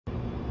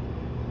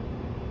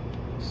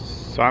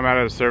So I'm at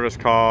a service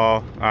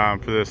call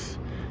for this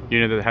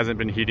unit that hasn't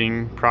been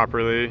heating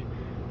properly.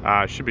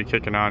 Should be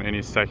kicking on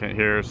any second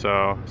here,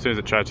 so as soon as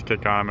it tries to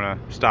kick on, I'm gonna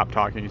stop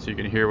talking so you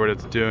can hear what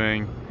it's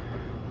doing.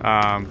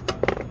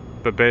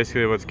 But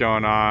basically what's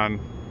going on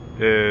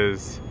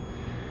is,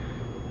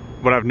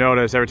 what I've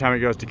noticed, every time it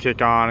goes to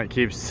kick on, it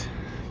keeps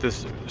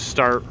this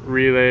start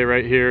relay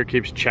right here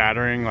keeps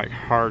chattering like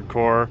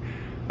hardcore,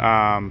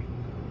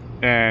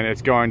 and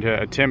it's going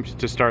to attempt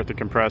to start the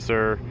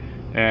compressor,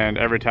 and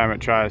every time it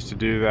tries to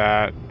do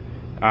that,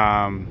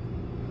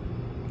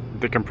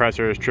 the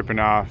compressor is tripping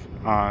off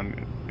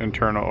on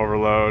internal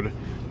overload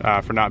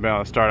for not being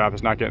able to start up.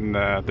 It's not getting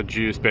the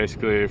juice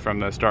basically from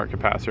the start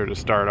capacitor to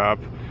start up,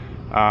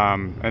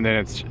 and then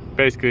it's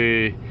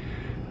basically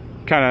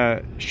kind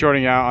of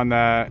shorting out on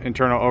that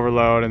internal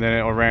overload, and then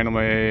it will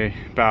randomly,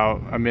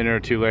 about a minute or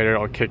two later,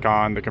 it'll kick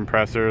on the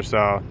compressor.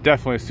 So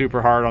definitely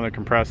super hard on the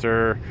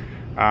compressor.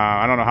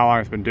 I don't know how long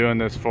it's been doing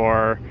this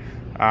for.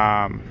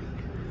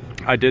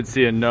 I did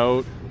see a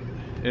note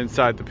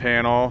inside the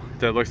panel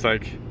that looks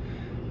like,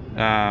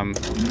 there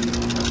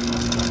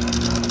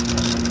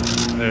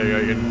you go,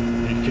 you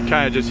can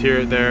kind of just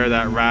hear it there,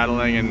 that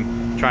rattling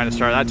and trying to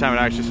start. That time it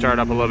actually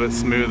started up a little bit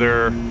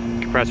smoother.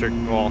 Compressor,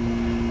 well,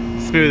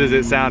 smooth as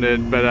it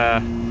sounded, but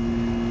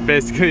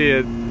basically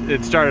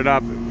it started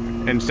up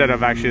instead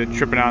of actually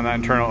tripping out on that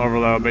internal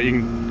overload. But you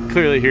can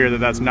clearly hear that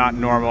that's not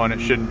normal and it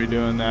shouldn't be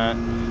doing that.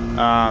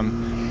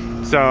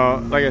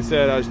 So like I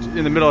said, I was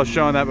in the middle of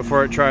showing that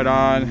before it tried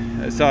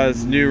on. I saw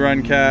this new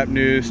run cap,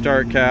 new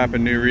start cap,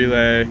 and new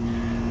relay.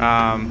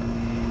 I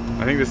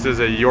think this is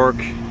a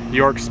York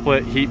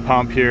split heat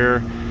pump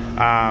here.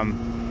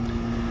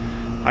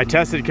 I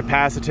tested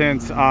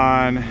capacitance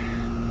on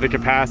the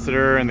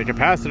capacitor, and the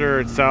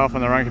capacitor itself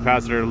and the run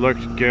capacitor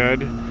looked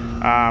good.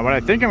 What I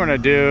think I'm gonna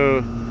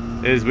do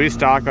is, we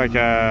stock like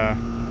a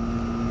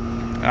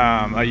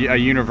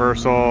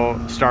universal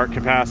start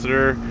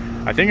capacitor.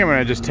 I think I'm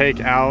gonna just take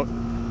out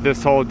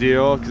this whole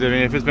deal, because I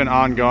mean, if it's been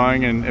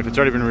ongoing and if it's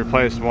already been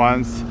replaced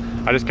once,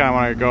 I just kind of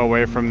want to go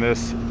away from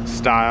this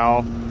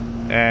style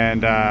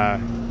and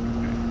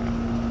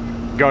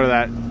go to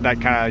that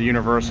kind of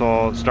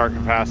universal start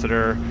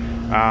capacitor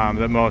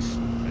that most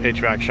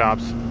HVAC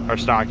shops are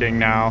stocking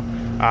now.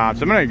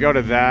 So I'm gonna go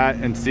to that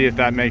and see if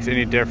that makes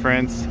any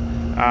difference.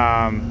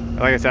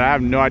 Like I said, I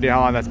have no idea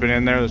how long that's been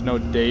in there. There's no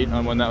date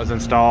on when that was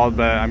installed,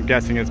 but I'm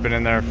guessing it's been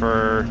in here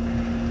for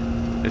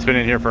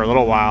a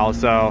little while.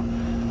 So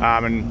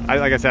and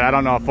like I said, I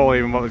don't know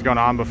fully what was going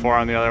on before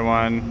on the other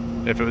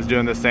one, if it was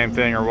doing the same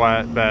thing or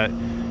what. But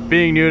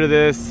being new to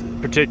this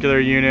particular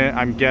unit,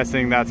 I'm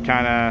guessing that's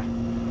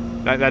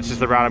that's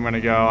just the route I'm going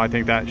to go. I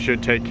think that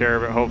should take care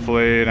of it,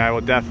 hopefully. And I will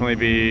definitely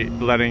be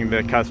letting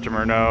the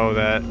customer know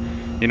that,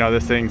 you know,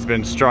 this thing's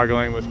been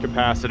struggling with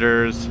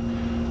capacitors,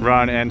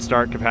 run and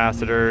start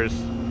capacitors.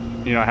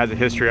 You know, it has a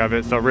history of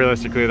it. So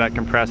realistically, that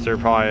compressor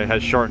probably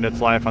has shortened its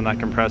life on that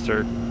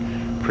compressor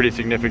pretty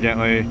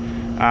significantly.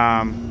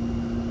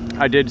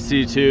 I did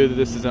see too that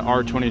this is an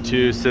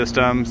R22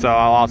 system, so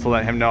I'll also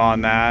let him know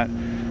on that.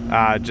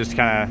 Just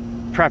kind of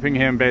prepping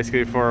him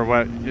basically for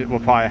what will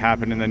probably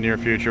happen in the near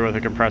future with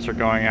a compressor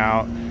going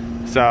out.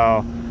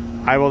 So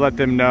I will let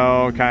them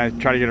know, kind of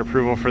try to get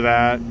approval for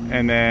that,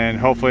 and then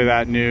hopefully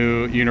that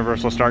new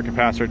universal start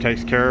capacitor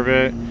takes care of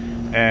it,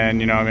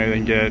 and you know, maybe they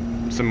can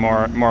get some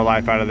more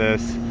life out of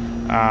this,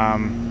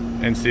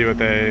 and see what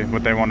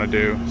they want to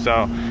do.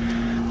 So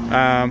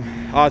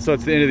also,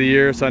 it's the end of the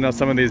year, so I know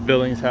some of these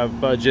buildings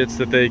have budgets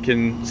that they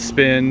can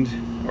spend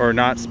or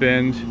not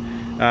spend.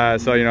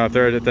 So you know, if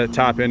they're at the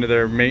top end of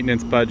their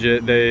maintenance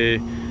budget, they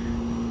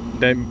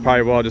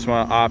probably will just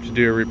want to opt to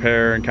do a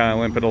repair and kind of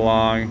limp it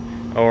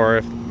along. Or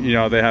if, you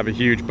know, they have a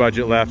huge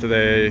budget left, some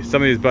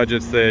of these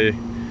budgets they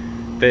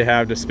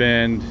have to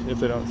spend.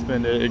 If they don't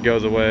spend it, it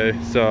goes away.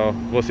 So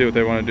we'll see what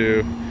they want to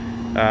do.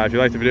 If you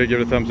liked the video, give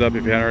it a thumbs up.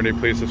 If you haven't already,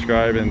 please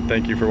subscribe, and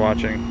thank you for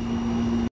watching.